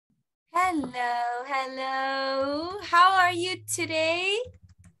Hello, hello. How are you today?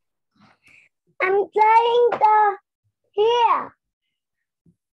 I'm playing here.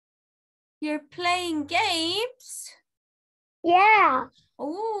 You're playing games? Yeah.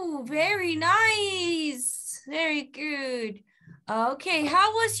 Oh, very nice. Very good. Okay,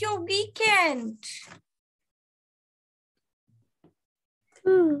 how was your weekend?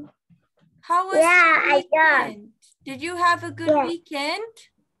 How was your weekend? Did you have a good weekend?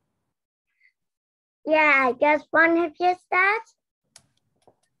 Yeah, I just want to hear that.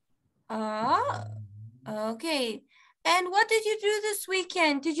 Okay. And what did you do this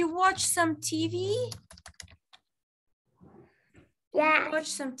weekend? Did you watch some TV? Yeah. Watch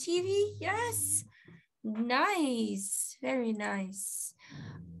some TV? Yes. Nice. Very nice.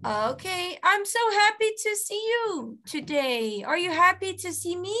 Okay. I'm so happy to see you today. Are you happy to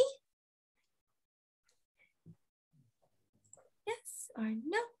see me? Yes or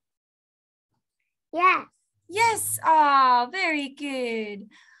no? Yes. Yes. Very good.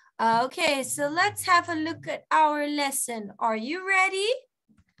 Okay, so let's have a look at our lesson. Are you ready?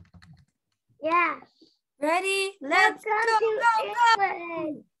 Yes. Ready? Let's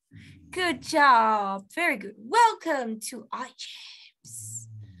go. Good job. Very good. Welcome to iGEMS.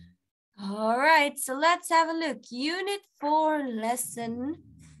 All right, so let's have a look. Unit 4, lesson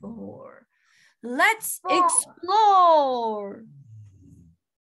 4. Let's explore.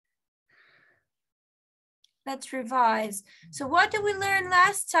 Let's revise. So what did we learn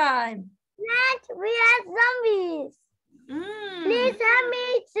last time? Next, we have zombies. Please help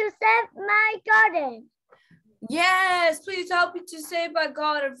me to save my garden. Yes, please help me to save my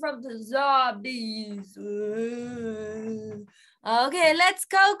garden from the zombies. Okay, let's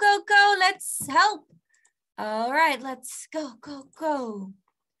go, go, go. Let's help. All right, let's go, go, go.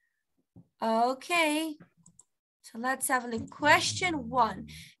 Okay, so let's have a look. Question 1.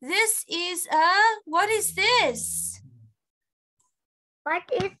 This is what is this? What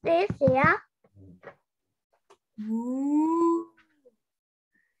is this here? Ooh.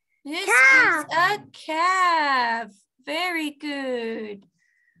 This is a calf. Very good.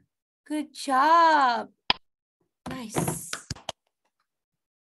 Good job. Nice.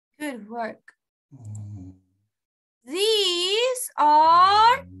 Good work. These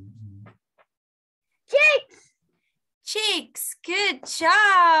are chicks. Chicks. Good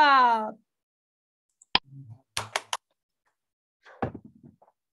job.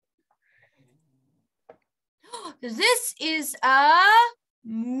 This is a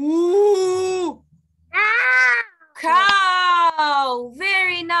moo. Cow.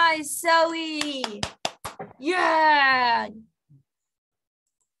 Very nice, Zoe. Yeah.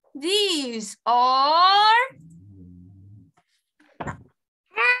 These are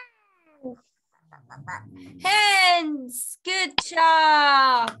hens. Good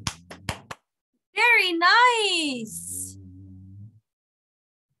job. Very nice.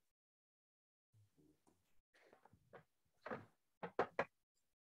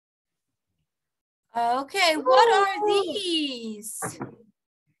 Okay, what are these?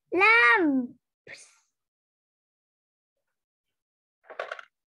 Lamb.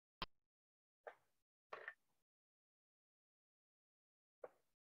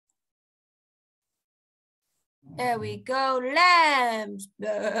 There we go, lambs.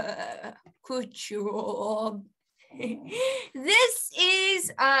 Good job. This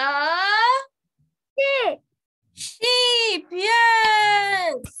is a sheep. Sheep,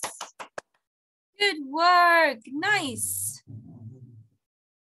 yes. Good work, nice.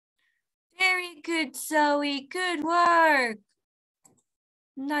 Very good, Zoe, good work.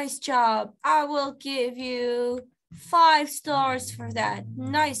 Nice job. I will give you 5 stars for that.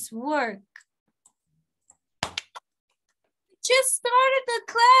 Nice work. Just started the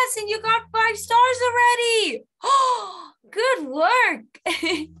class and you got 5 stars already. Oh, good work.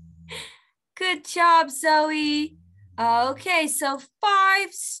 Good job, Zoe. Okay, so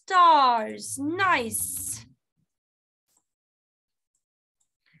 5 stars. Nice.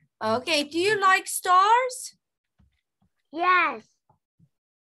 Okay, do you like stars? Yes.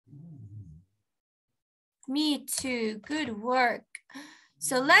 Me too. Good work.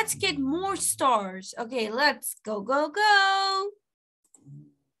 So let's get more stars. Okay, let's go, go, go.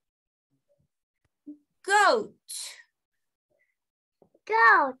 Goat.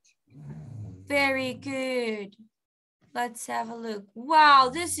 Goat. Very good. Let's have a look. Wow,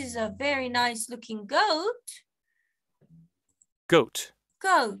 this is a very nice looking goat. Goat.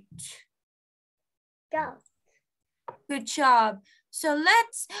 Goat. Goat. Good job. So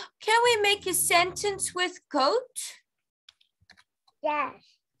can we make a sentence with goat?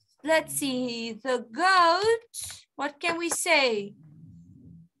 Yes. Let's see, the goat, what can we say?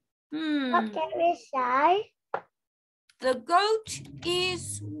 What can we say? The goat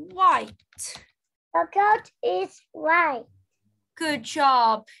is white. The goat is white. Good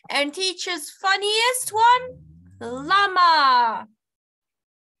job. And teacher's funniest one? Llama.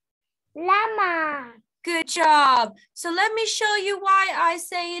 Llama. Good job. So let me show you why I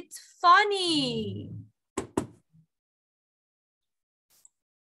say it's funny.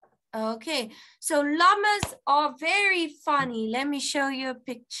 Okay, so llamas are very funny. Let me show you a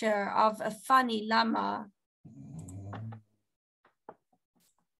picture of a funny llama.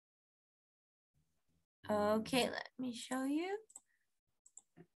 Okay, let me show you.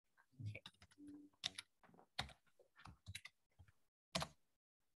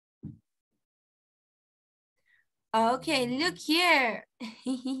 Okay, look here.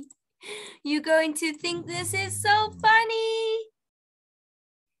 You're going to think this is so funny.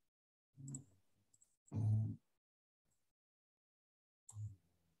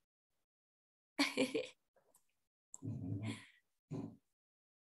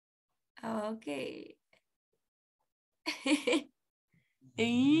 Okay.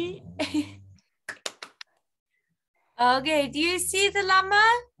 Okay, do you see the llama?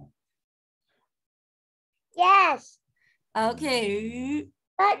 Yes. Okay.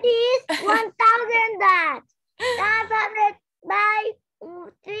 That is 1,000 baht. 500 by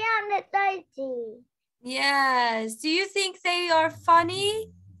 330. Yes. Do you think they are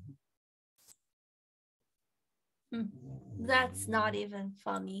funny? That's not even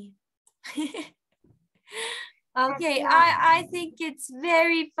funny. Okay, I think it's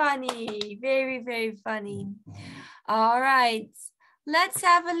very funny. Very, very funny. All right, let's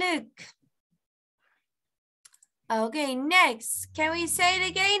have a look. Okay, next, can we say it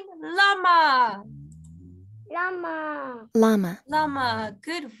again? Llama. Llama. Llama. Llama,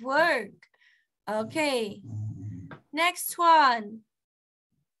 good work. Okay, next one.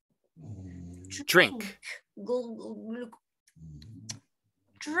 Drink. Drink.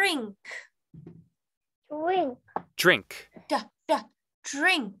 Drink. Drink.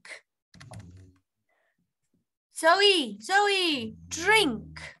 Drink. Zoe,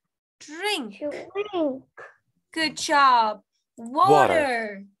 drink. Drink. Drink. Good job.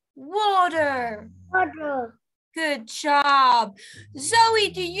 Water. Water. Water. Good job. Zoe,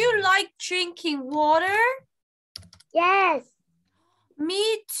 do you like drinking water? Yes.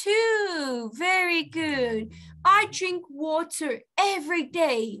 Me too. Very good. I drink water every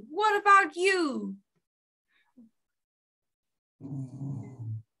day. What about you?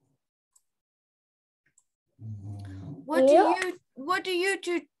 What do you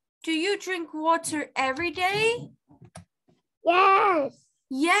do? Do you drink water every day? Yes.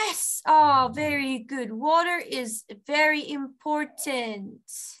 Yes. Oh, very good. Water is very important.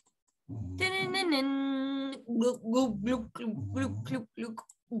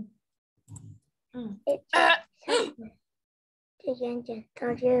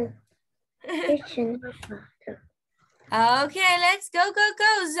 Okay, let's go.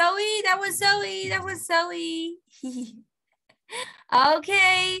 Zoe, that was Zoe.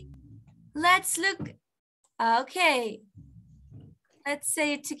 Okay, let's look. Okay, let's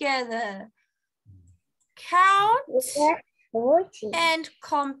say it together. Count and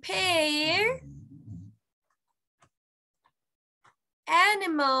compare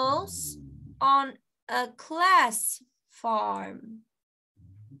animals on a class farm.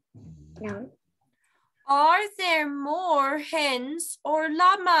 No. Are there more hens or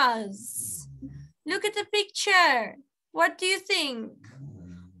llamas? Look at the picture. What do you think?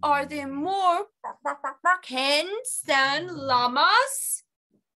 Are there more hens than llamas?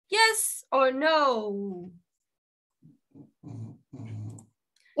 Yes or no?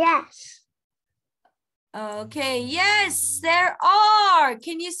 Yes. Okay, yes, there are.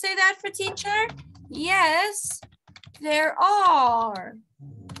 Can you say that for teacher? Yes, there are.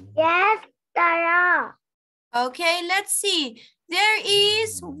 Yes, there are. Okay, let's see. There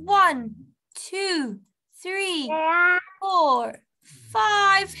is 1, 2, 3, 4,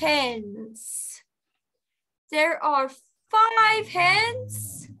 5 hens. There are 5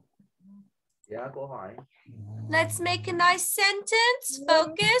 hens. Let's make a nice sentence.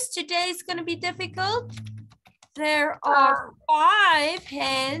 Focus. Today is going to be difficult. There are 5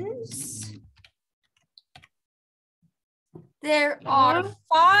 hens. There are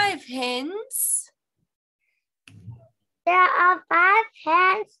 5 hens. There are 5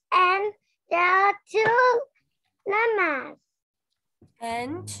 hens and there are 2 llamas.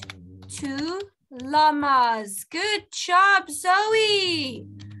 And 2 llamas. Good job, Zoe.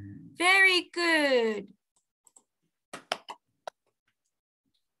 Very good.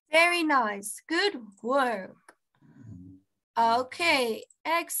 Very nice. Good work. Okay,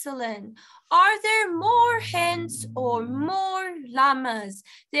 excellent. Are there more hens or more llamas?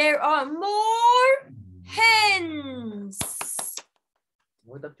 There are more hens.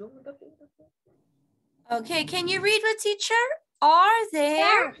 Okay, can you read with teacher? Are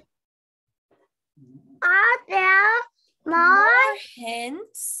there more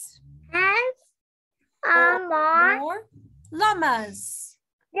hens or more llamas?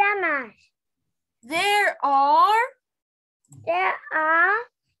 llamas? There are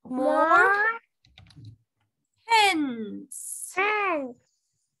more hens.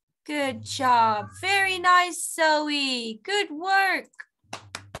 Good job. Very nice, Zoe. Good work.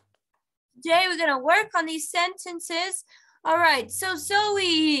 Today we're going to work on these sentences. All right, so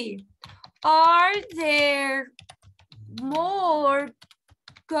Zoe, are there more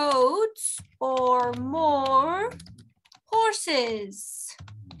goats or more horses?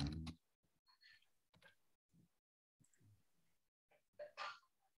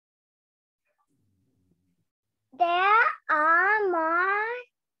 There are more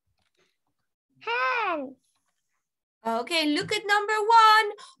hens. Okay, look at number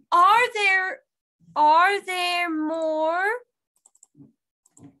 1. Are there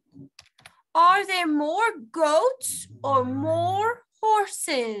more goats or more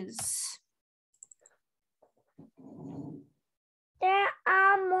horses? There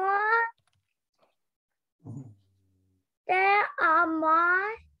are more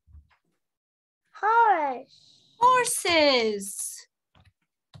horses.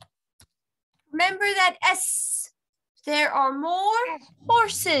 Remember that S. There are more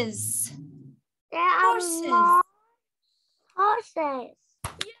horses. There are more horses.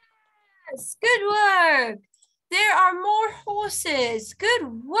 Yes, good work. There are more horses.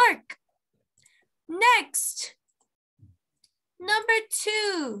 Good work. Next, number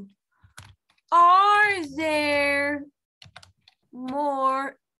 2. Are there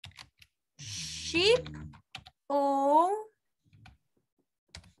more sheep or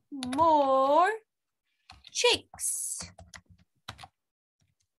more chicks?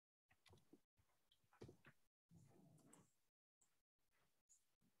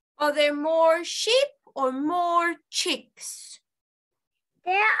 Are there more sheep or more chicks?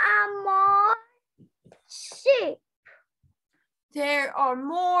 There are more sheep. There are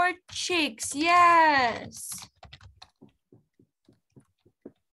more chicks, yes.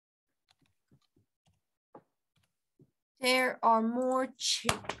 There are more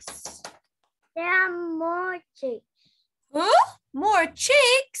chicks. There are more chicks. Huh? More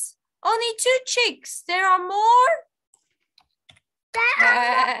chicks? Only 2 chicks. There are more? There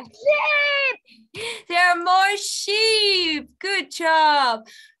are more sheep. There are more sheep. Good job.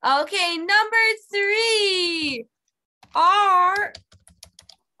 Okay, number 3. Are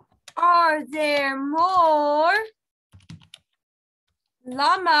there more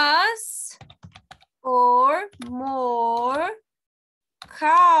llamas or more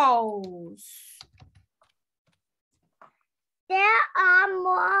cows? There are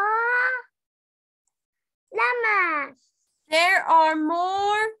more llamas. There are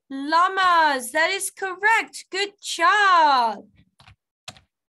more llamas. That is correct. Good job.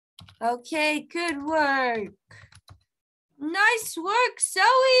 Okay, good work. Nice work,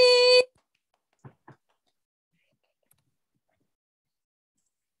 Zoe.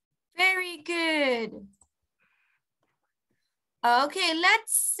 Very good. Okay,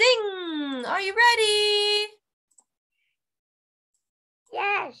 let's sing. Are you ready?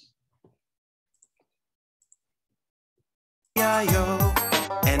 Yes.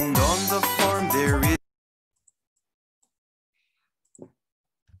 And on the farm there is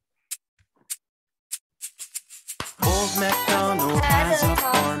Old MacDonald has a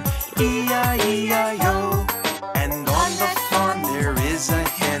farm, E-I-E-I-O. And on the farm there is a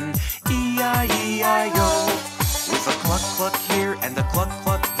hen, E-I-E-I-O. With a cluck cluck here and a cluck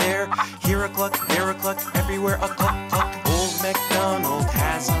cluck there, here a cluck, there a cluck, everywhere a cluck cluck. Old MacDonald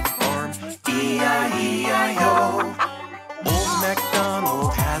has a farm, E-I-E-I-O. Old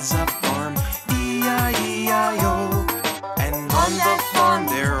MacDonald has a farm, E-I-E-I-O. And on the farm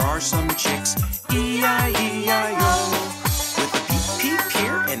there are some chicks, E-I-E-I-O. With a peep peep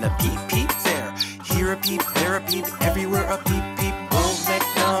here and a peep peep there, here a peep, there a peep, everywhere a peep peep. Old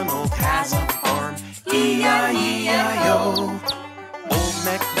MacDonald has a farm, E-I-E-I-O. Old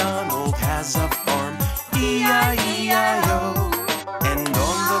MacDonald has a farm, E-I-E-I-O. And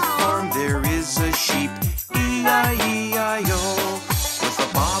on the farm there is a sheep, E-I-E-I-O. With a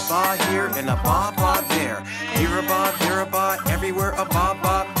ba-ba here and a ba-ba there, here a ba, there a ba, everywhere a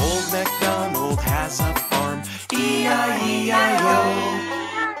ba-ba. Old MacDonald has a farm, E-I-E-I-O.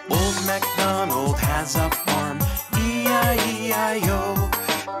 Old MacDonald has a farm, E-I-E-I-O. E-I-E-I-O.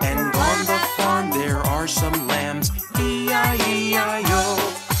 And on the farm there are some lambs, E-I-E-I-O.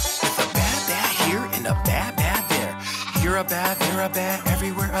 With a ba here and a ba there. Here a ba, there a ba,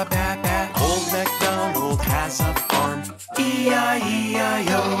 everywhere a ba. Old MacDonald has a farm,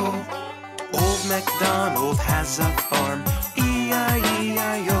 E-I-E-I-O. Old MacDonald has a farm,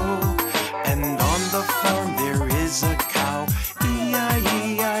 E-I-E-I-O. And on the farm there is a cow,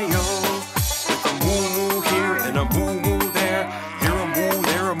 E-I-E-I-O. With a moo-moo here and a moo-moo there. Here a moo,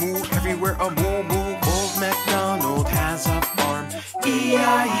 there a moo, everywhere a moo-moo. Old MacDonald has a farm,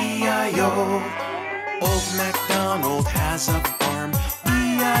 E-I-E-I-O. Old MacDonald has a farm,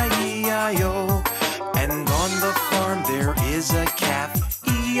 E-I-E-I-O. And on the farm there is a calf,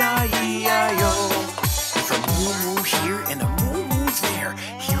 E-I-E-I-O. With a moo-moo here and a moo-moo there.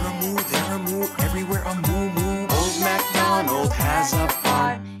 Here a moo, there a moo, everywhere a moo-moo. Old MacDonald has a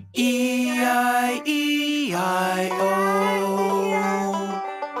farm, E-I-E-I-O.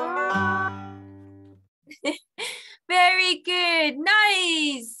 Very good.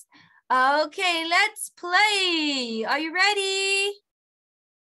 Nice. Okay, let's play. Are you ready?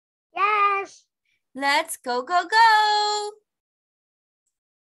 Yes. Let's go.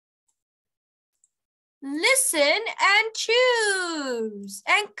 Listen and choose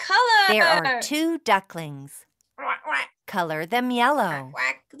and color. There are 2 ducklings. Quack, quack, Color them yellow.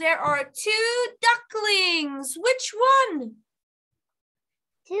 quack. There are 2 ducklings. Which one?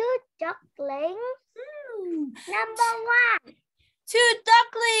 2 ducklings. Number 1. 2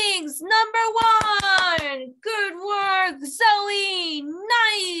 ducklings. Number 1. Good work, Zoe.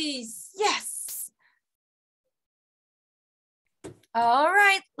 Nice. Yes. All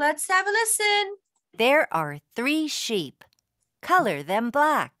right, let's have a listen. There are 3 sheep. Color them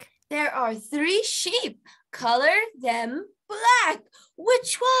black. There are 3 sheep. Color them black.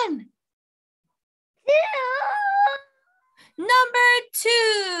 Which one? 2. Number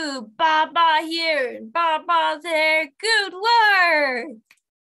 2. Baba here, Baba there. Good work.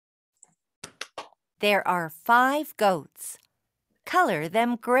 There are 5 goats. Color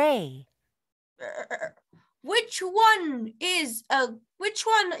them gray. Which one is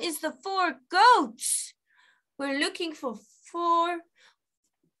the 4 goats? We're looking for 4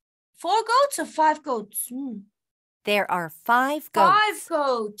 goats or 5 goats? There are 5 goats. 5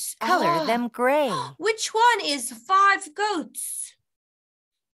 goats. Color them gray. Which one is 5 goats?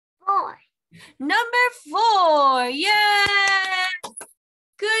 4. Number 4. Yes.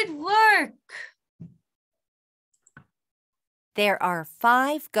 Good work. There are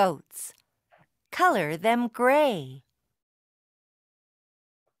 5 goats. Color them gray.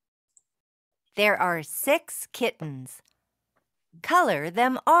 There are 6 kittens. Color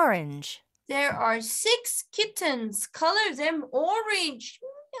them orange. There are 6 kittens. Color them orange.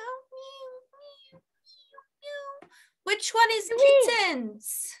 Which one is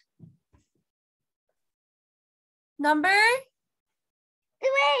kittens? Number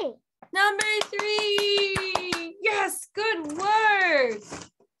 3. Number 3. Yes, good work.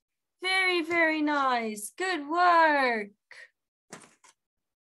 Very, very nice. Good work.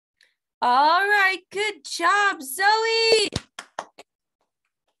 All right, good job, Zoe.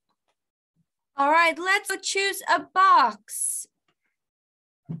 All right, let's go choose a box.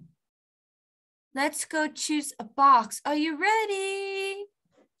 Let's go choose a box. Are you ready?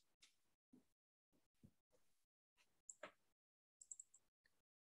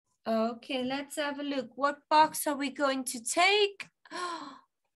 Okay, let's have a look. What box are we going to take?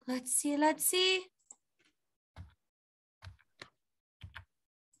 Let's see.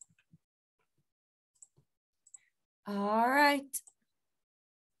 All right.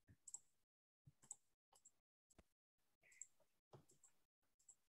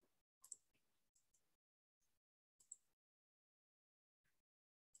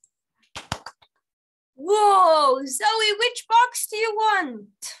 Whoa, Zoe, which box do you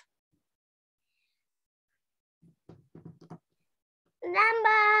want?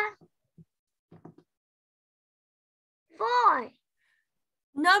 Number 4.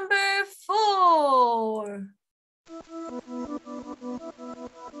 Number 4.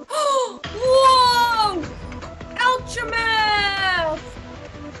 Whoa! Ultraman!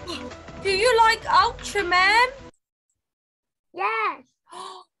 Do you like Ultraman? Yes.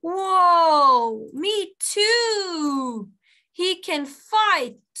 Whoa! Me too! He can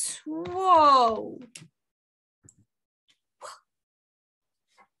fight. Whoa!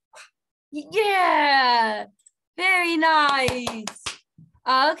 Yeah! Very nice.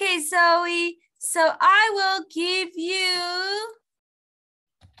 Okay, Zoe. So I will give you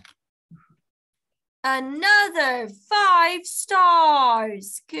another 5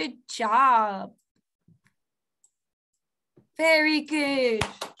 stars. Good job. Very good.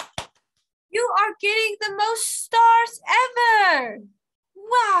 You are getting the most stars ever.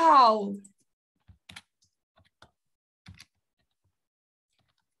 Wow.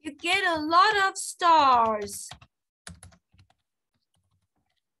 You get a lot of stars.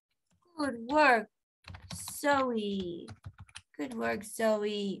 Good work, Zoe. Good work,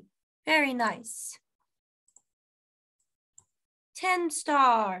 Zoe. Very nice. 10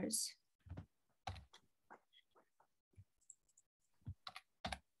 stars.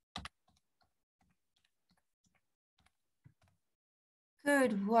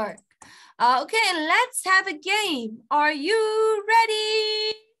 Good work. Okay, let's have a game. Are you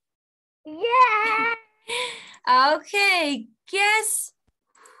ready? Yeah. Okay, guess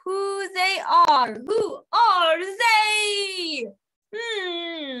who they are. Who are they?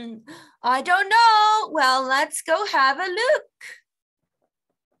 I don't know. Well, let's go have a look.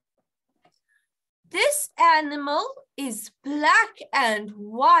 This animal is black and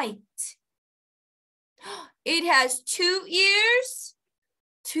white. It has 2 ears,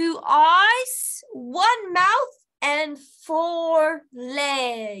 2 eyes, 1 mouth, and 4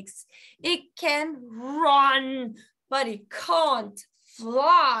 legs. It can run, but it can't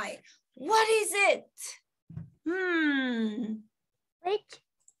fly. What is it? Which?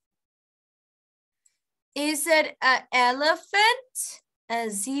 Is it an elephant, a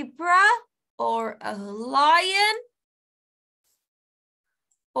zebra, or a lion,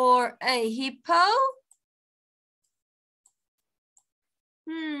 or a hippo?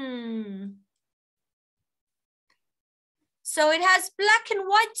 So it has black and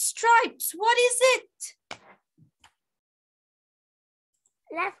white stripes. What is it?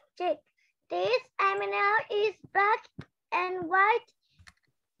 Let's check. This animal is black and white.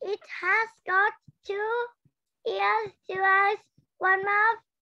 It has got 2 ears, 2 eyes, 1 mouth,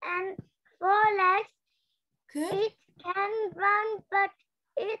 and 4 legs. Good. It can run, but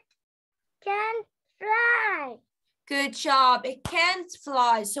it can't fly. Good job. It can't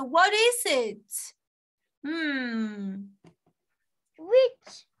fly. So what is it?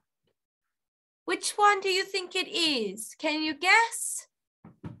 Which one do you think it is? Can you guess?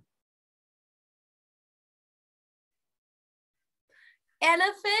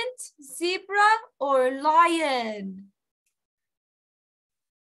 Elephant, zebra, or lion?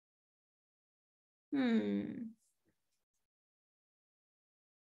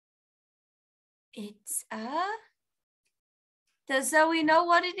 It's a... Does Zoe know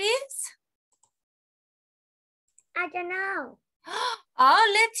what it is? I don't know.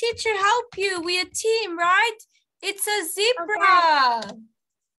 Oh, let teacher help you. We're a team, right? It's a zebra.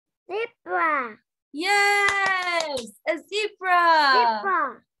 Okay. Zebra. Yes, a zebra.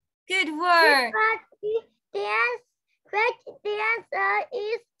 Zebra. Good work. The answer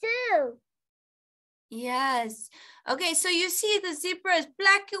is 2. Yes. Okay, so you see the zebra is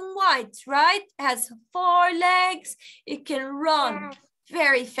black and white, right? It has 4 legs. It can run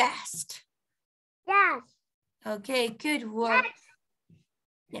very fast. Yes. Okay, good work.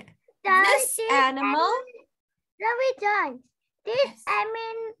 Yes. Yeah. This animal. This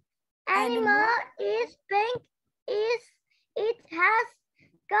animal is pink. It has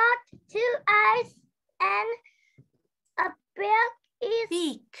got 2 eyes and a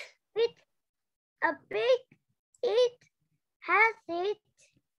beak. It has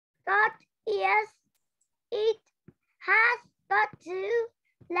got ears. It has got 2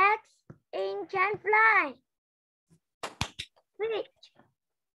 legs and can fly. Which?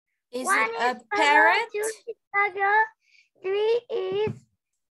 Is One it a is parrot? 2 is tiger, 3 is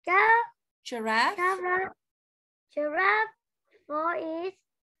Giraffe? Giraffe, 4 is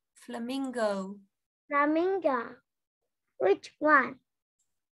Flamingo. flamingo. Which one?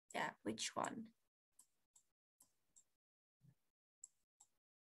 Yeah, which one?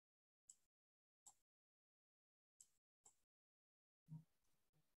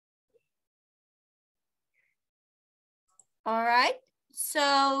 All right.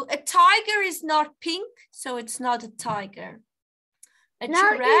 So a tiger is not pink, so it's not a tiger. A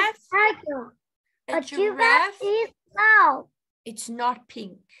giraffe? It's tiger. A giraffe is no. It's not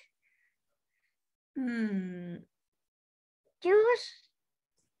pink. Juice.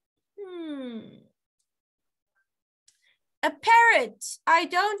 A parrot. I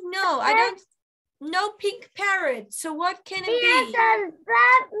don't know. I don't know pink parrot. So what can it be? It's a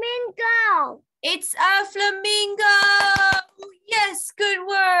flamingo. It's a flamingo. Yes, good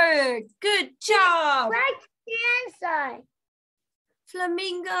work. Good job. What's the answer?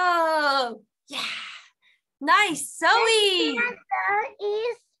 Flamingo. Yeah. Nice, Zoe. The answer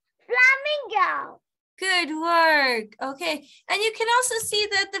is flamingo. Good work. Okay, and you can also see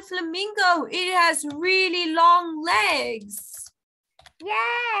that the flamingo, it has really long legs.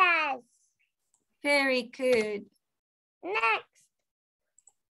 Yes. Very good. Next.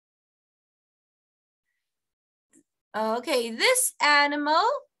 Okay, this animal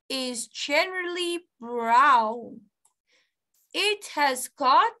is generally brown. It has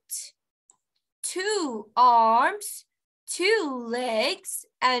got 2 arms, 2 legs,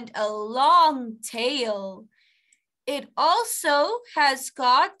 and a long tail. It also has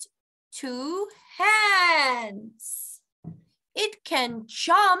got 2 hands. It can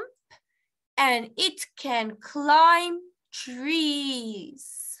jump and it can climb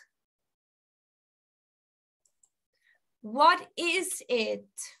trees. What is it?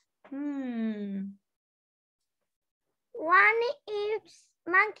 One is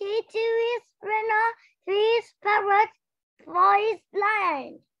monkey, 2 is rhino, 3 is parrot, 4 is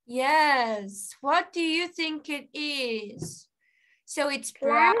lion. Yes. What do you think it is? So it's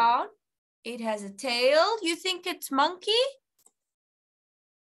Clam. brown. It has a tail. You think it's monkey?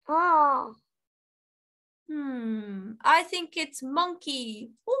 Oh. I think it's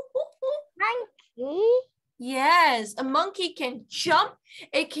monkey. Monkey? Yes, a monkey can jump.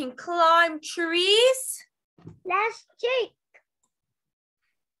 It can climb trees. Let's check.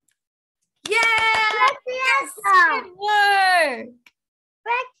 Yeah! Correct the Yes, answer. good work.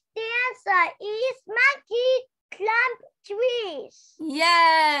 Correct the answer is monkey climb trees.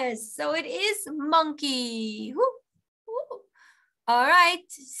 Yes, so it is monkey. Woo, woo. All right,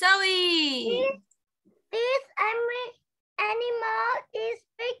 Zoe. This animal is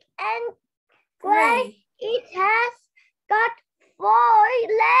big and gray. Gray. It has got 4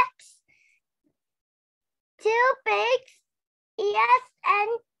 legs, 2 big ears,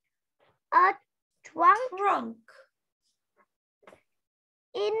 and a trunk. Trunk.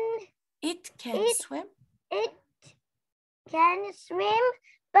 It can swim. It can swim,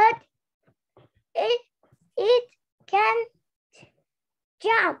 but it can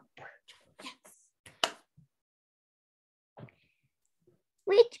jump. Yes.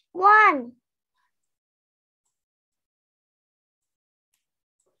 Which one?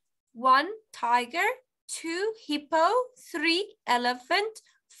 1 tiger, 2 hippo, 3 elephant,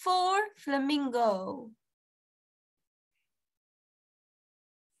 4 flamingo.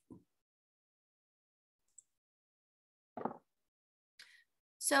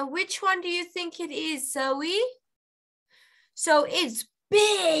 So which one do you think it is, Zoe? So it's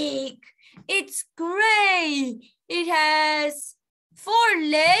big. It's gray. It has 4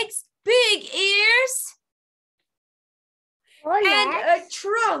 legs, big ears, 4 and legs. a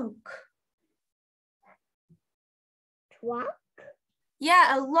trunk. Trunk?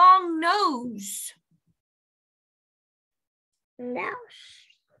 Yeah, a long nose. Nose.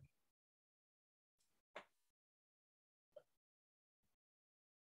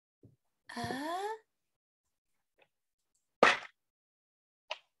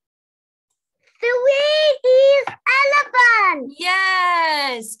 Three is elephant.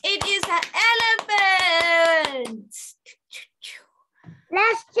 Yes, it is an elephant.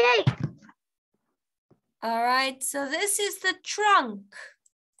 Let's check. All right, so this is the trunk.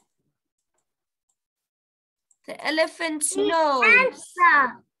 The elephant's nose.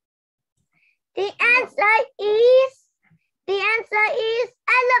 The answer is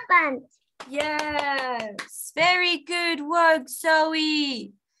elephant. Yes, very good work,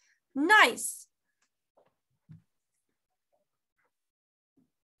 Zoe. Nice.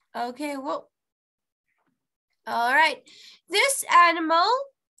 Okay, well, all right. This animal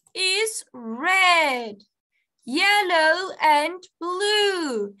is red, yellow, and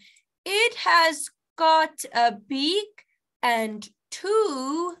blue. It has got a beak and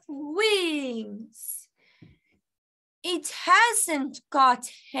 2 wings. It hasn't got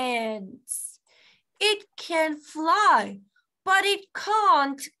hands. It can fly, but it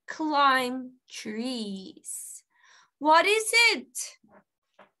can't climb trees. What is it?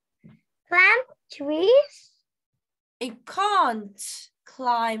 Climb trees? It can't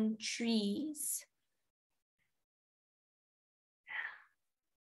climb trees.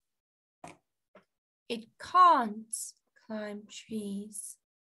 It can't climb trees.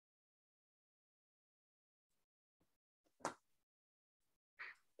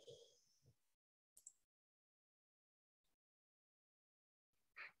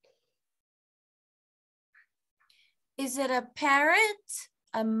 Is it a parrot,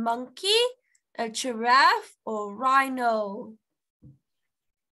 a monkey, a giraffe, or rhino?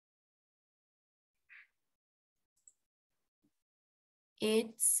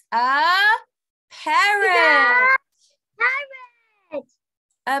 It's a parrot. Parrot.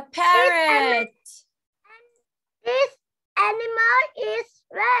 A parrot. This animal is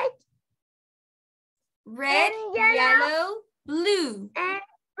red. Red, And yellow, blue. And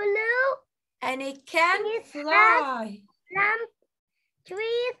blue. And it can It fly.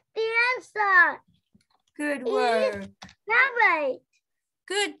 Trees, the answer. Good work. Rabbit.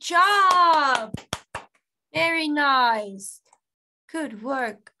 Good job. Very nice. Good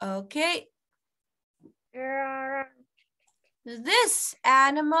work. Okay. This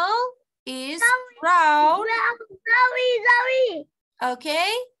animal is brown. Zoe.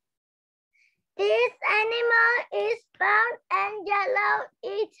 Okay. This animal is brown and yellow.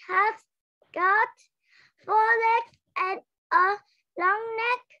 It has got 4 legs and a long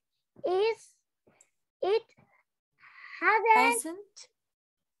neck. It hasn't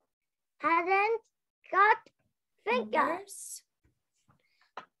got fingers.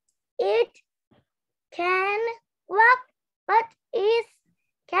 It can walk, but it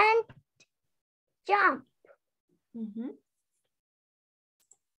can't jump.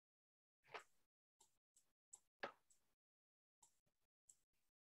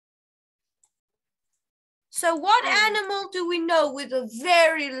 So what animal do we know with a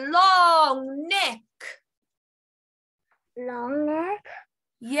very long neck? Long neck?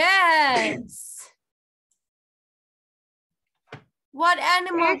 Yes. What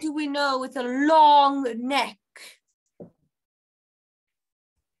animal do we know with a long neck?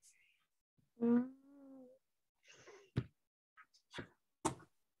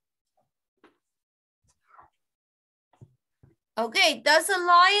 Okay, does a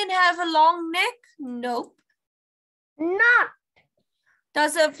lion have a long neck? Nope. No.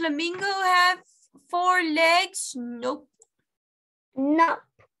 Does a flamingo have 4 legs? Nope. No.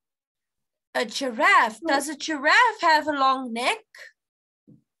 A giraffe. Does a giraffe have a long neck?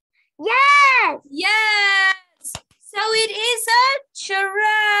 Yes. Yes. So it is a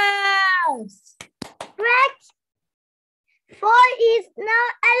giraffe. Correct. 4 is no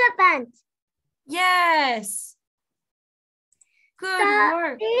elephant. Yes. Good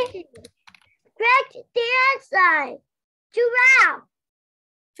work. Correct the answer. Giraffe.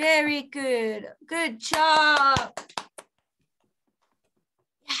 Very good. Good job.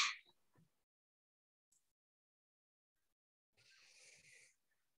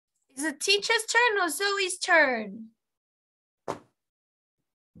 Is it teacher's turn or Zoe's turn?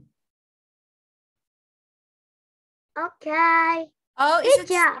 Okay. Oh, is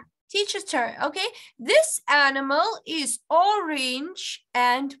Teacher. it teacher's turn? Okay. This animal is orange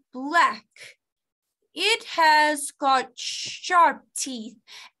and black. It has got sharp teeth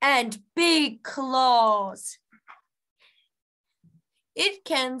and big claws. It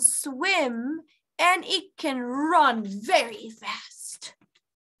can swim and it can run very fast.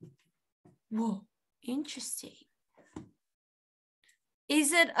 Whoa, interesting.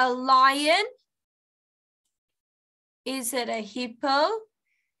 Is it a lion? Is it a hippo?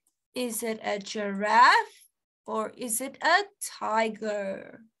 Is it a giraffe? Or is it a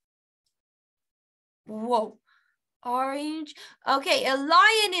tiger? Whoa, orange. Okay, a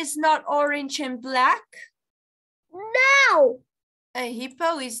lion is not orange and black. No. A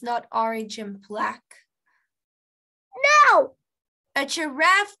hippo is not orange and black. No. A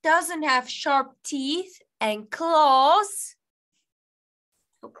giraffe doesn't have sharp teeth and claws.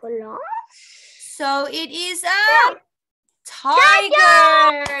 So it is a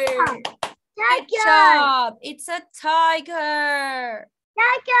tiger. Good job. It's a tiger.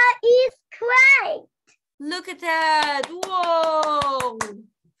 Tiger is great. Look at that. Whoa.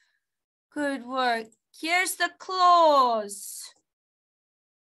 Good work. Here's the claws.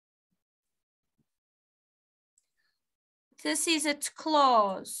 This is its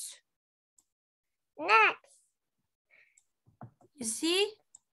claws. Next. You see?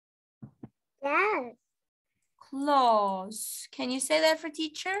 Yes. Claws. Can you say that for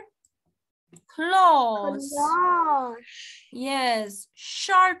teacher? Claws. Claws. Yes.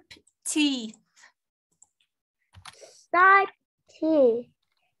 Sharp teeth. Sharp teeth.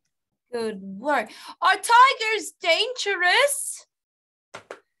 Good work. Are tigers dangerous?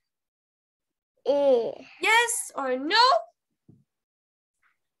 Yes or no?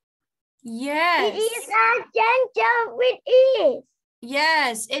 Yes. It is a danger with it.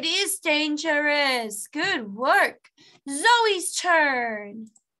 Yes, it is dangerous. Good work. Zoe's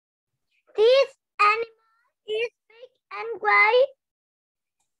turn. This animal is big and gray.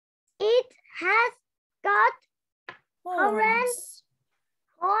 It has got horns,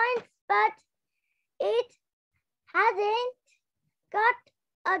 but it hasn't got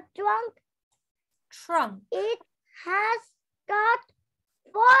a trunk. It has got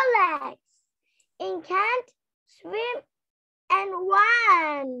 4 legs. It can't swim and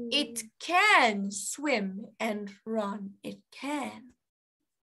run. It can swim and run. It can.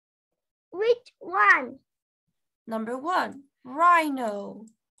 Which one? Number 1, rhino.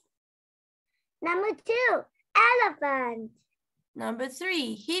 Number 2, elephant. Number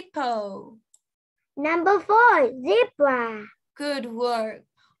 3, hippo. Number 4, zebra. Good work.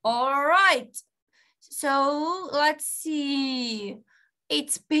 All right. So let's see.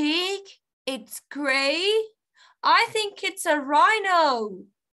 It's big. It's gray. I think it's a rhino.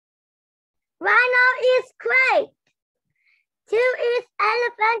 Rhino is great. 2 is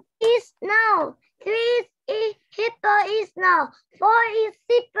elephant is no. 3 is hippo is no. 4 is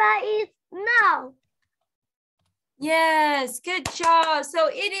zebra is no. Yes, good job. So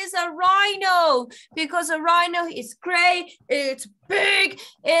it is a rhino because a rhino is gray, it's big,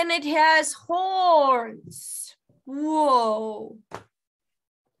 and it has horns. Whoa.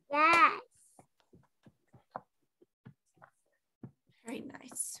 Yes. Very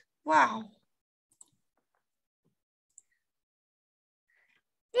nice. Wow.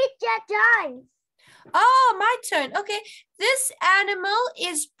 Teacher turns. Oh, my turn. Okay, this animal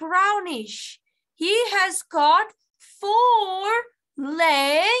is brownish. He has got 4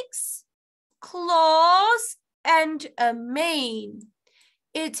 legs, claws, and a mane.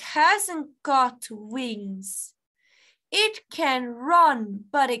 It hasn't got wings. It can run,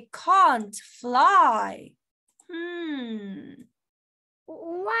 but it can't fly. 1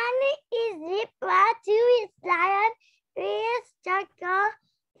 is zebra, 2 is lion, 3 is jackal,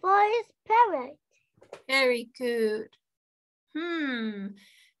 4 is parrot. Very good.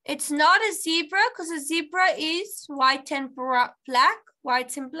 It's not a zebra because a zebra is white and black.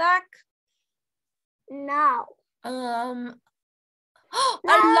 White and black. No. A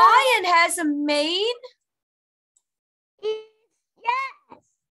lion has a mane. Yes.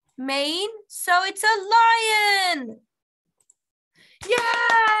 Mane, so it's a lion.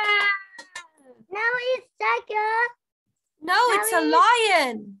 Yeah. Now it's tiger. No, it's a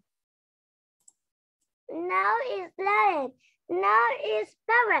lion. Now it's lion. Now it's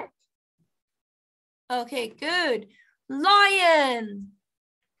parrot. Okay, good. Lion.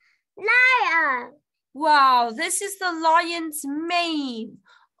 Lion. Wow, this is the lion's mane.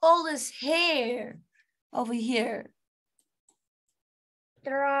 All this hair over here.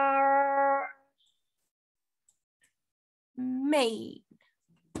 Mane.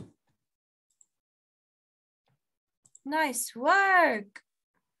 Nice work.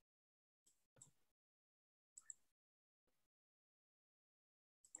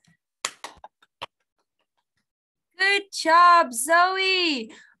 Good job,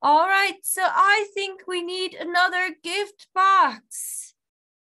 Zoe. All right, so I think we need another gift box.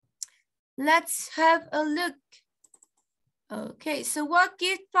 Let's have a look. Okay, so what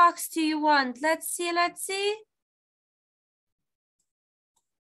gift box do you want? Let's see, let's see.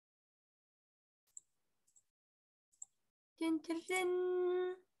 Dun, dun,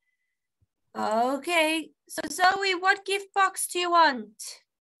 dun. Okay, so Zoe, what gift box do you want?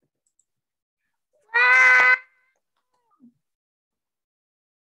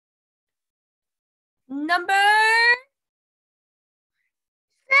 Number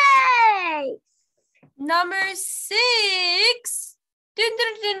 6. Number 6. Dun,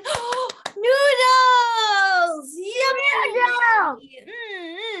 dun, dun. Noodles! Yummy!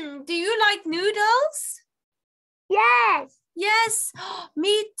 Do you like noodles? Yes. Yes,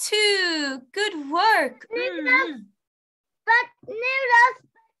 me too. Good work. Noodles. But noodles.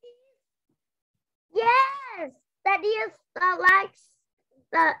 Yes. That is like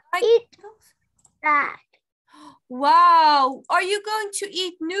eat that. Wow. Are you going to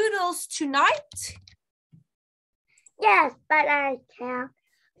eat noodles tonight? Yes, but I can't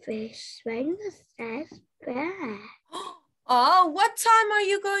fish when the sun's bad. Oh, what time are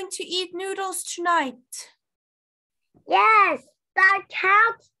you going to eat noodles tonight? Yes, but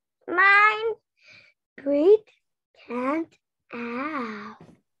can't mind breathe can't out.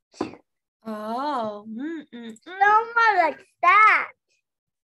 Oh. No more like that.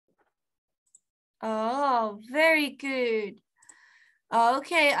 Oh, very good.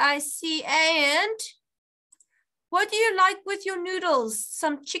 Okay, I see. And what do you like with your noodles?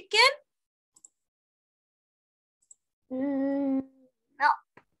 Some chicken? No.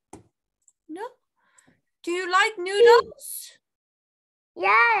 No. Do you like noodles?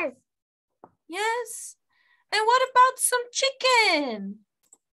 Yes. Yes. And what about some chicken?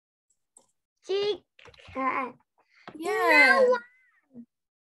 Chicken. Yeah. No.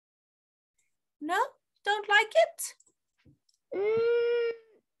 No? Don't like it?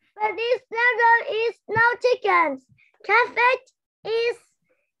 But this noodle is no chickens. Cabbage is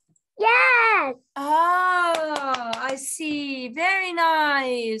yes. Oh, I see. see. Very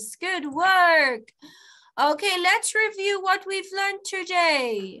nice. Good work. Okay, let's review what we've learned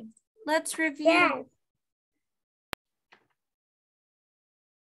today. Let's review. Yes.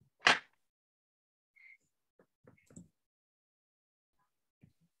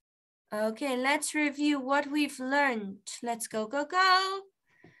 Okay, let's review what we've learned. Let's go, go, go.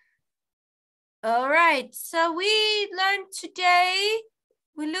 All right, so we learned today,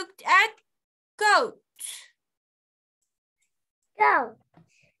 we looked at goat. Go.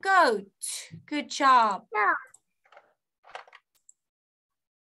 Goat. Good job. Go.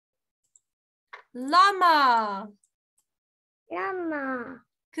 Llama. Llama.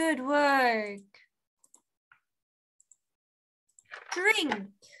 Good work. Drink.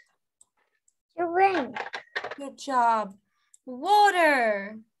 Drink. Good job.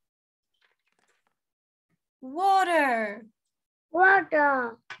 Water. Water.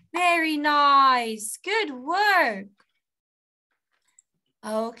 Water. Very nice. Good work.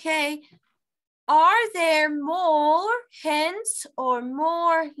 Okay. Are there more hens or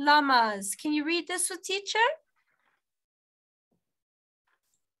more llamas? Can you read this with teacher?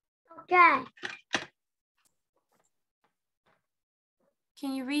 Okay.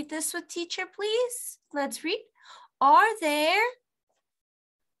 Can you read this with teacher, please? Let's read. Are there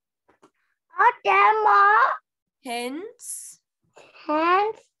more hens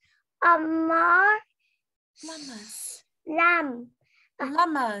hens or more llamas?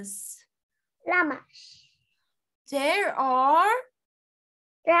 llamas? There are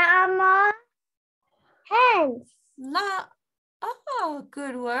more hens. Oh,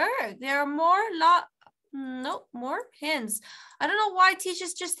 good work. There are more more hens. I don't know why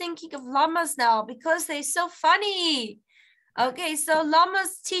teacher's just thinking of llamas now because they're so funny. Okay, so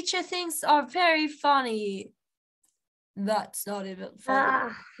llamas teacher thinks are very funny. That's not even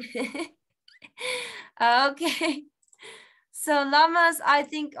funny. Okay. So llamas, I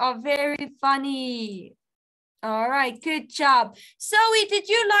think, are very funny. All right, good job. Zoe, did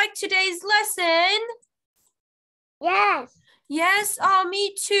you like today's lesson? Yes. Yes, oh,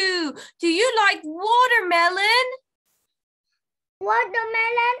 me too. Do you like watermelon?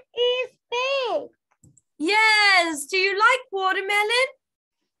 Watermelon is big. Yes. Do you like watermelon?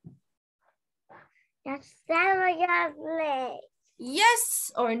 That's 7 years late.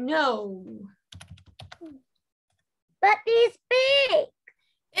 Yes or no? But it's big.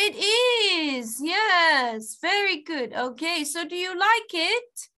 It is. Yes. Very good. Okay. So do you like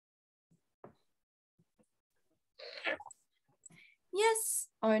it? Yes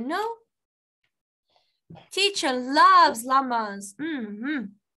or no? Teacher loves llamas.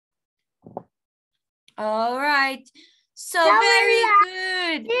 All right. So very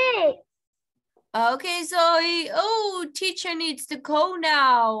good. Big. Okay, Zoe. Oh, teacher needs to go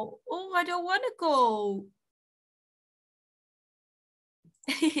now. Oh, I don't want to go.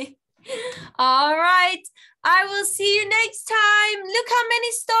 All right. I will see you next time. Look how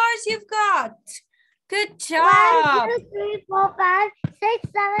many stars you've got. Good job. 1, 2, 3, 4, 5, 6,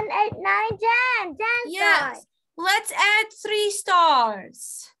 7, 8, 9, 10. 10 yes. stars. Let's add 3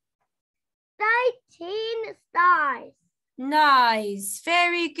 stars. 13 stars. Nice.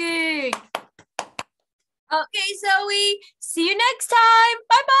 Very good. Okay, Zoe. See you next time.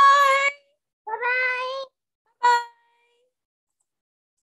 Bye-bye. Bye-bye.